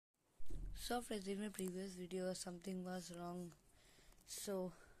So friends, in my previous video something was wrong,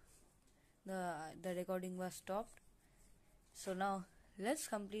 so the recording was stopped. So now let's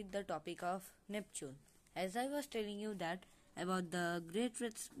complete the topic of Neptune. As I was telling you that about the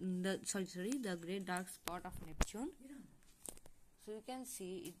the great dark spot of Neptune. So you can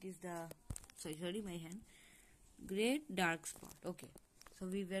see it is the my hand, great dark spot. Okay, so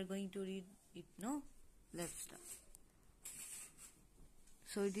we were going to read it. No, let's start.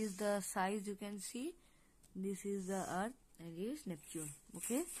 So it is the size, you can see. This is the Earth and it is Neptune.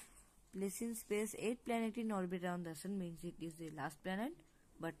 Okay, placed in space, 8 planets in orbit around the Sun means it is the last planet,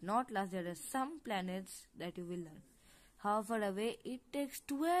 but not last. There are some planets that you will learn. How far away? It takes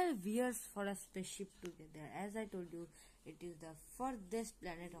 12 years for a spaceship to get there. As I told you, it is the furthest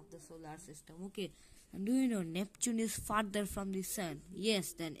planet of the solar system. Okay, and do you know Neptune is farther from the Sun?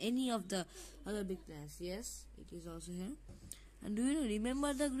 Yes, than any of the other big planets. Yes, it is also here. And do you know,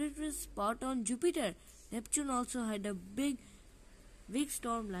 remember the great red spot on Jupiter? Neptune also had a big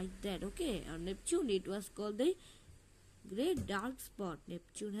storm like that. Okay, on Neptune it was called the great dark spot.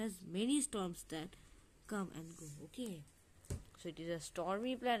 Neptune has many storms that come and go. Okay, so it is a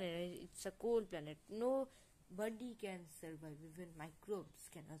stormy planet. It's a cold planet. Nobody can survive. Even microbes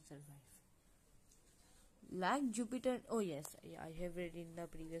cannot survive. Like Jupiter. Oh yes, I have read in the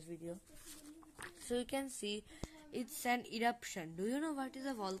previous video. So you can see it's an eruption. Do you know what is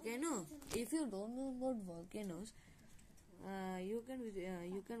a volcano? If you don't know about volcanoes, you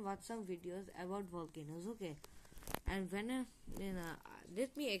can watch some videos about volcanoes. Okay, and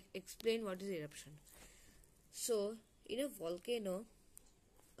let me explain what is eruption. So in a volcano,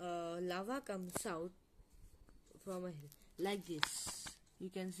 lava comes out from a hill like this. You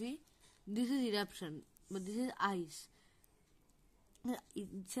can see this is eruption, but this is ice.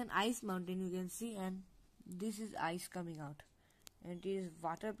 It's an ice mountain, you can see, and this is ice coming out, and it is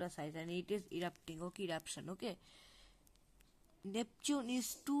water plus ice, and it is erupting. Okay, eruption. Okay, Neptune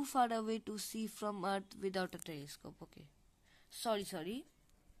is too far away to see from Earth without a telescope. Okay, sorry,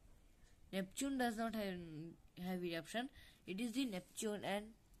 Neptune does not have eruption. It is the Neptune, and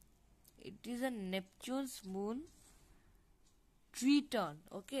it is a Neptune's moon, Triton.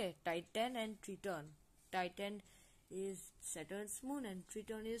 Okay, Titan and Triton. Titan is Saturn's moon and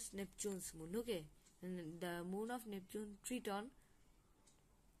Triton is Neptune's moon. Okay, and the moon of Neptune, Triton,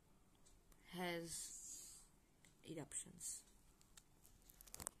 has eruptions,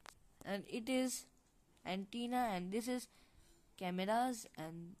 and it is antenna, and this is cameras,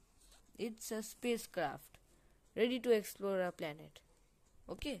 and it's a spacecraft ready to explore a planet.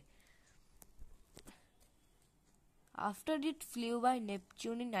 Okay, after it flew by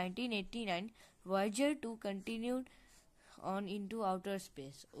Neptune in 1989, Voyager 2 continued on into outer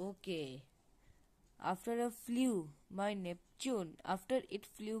space. Okay, after it flew by Neptune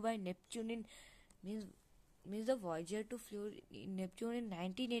in means the Voyager 2 flew in Neptune in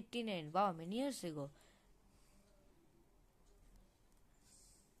 1989. Wow, many years ago.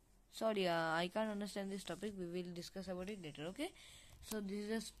 Sorry, I can't understand this topic. We will discuss about it later. Okay, so this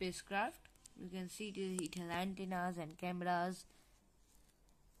is a spacecraft. You can see it has antennas and cameras,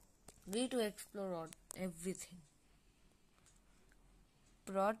 ready to explore on everything.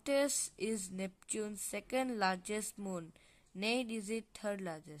 Proteus is Neptune's second largest moon. Neid is its third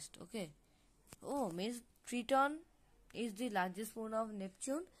largest. Okay. Oh, means Triton is the largest moon of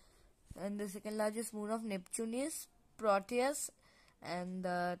Neptune, and the second largest moon of Neptune is Proteus, and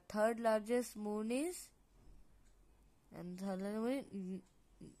the third largest moon is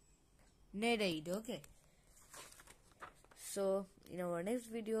Nereid. Okay. So in our next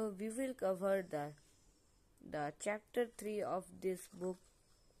video we will cover the chapter 3 of this book,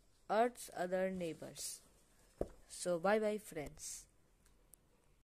 Earth's Other Neighbors. So bye bye friends.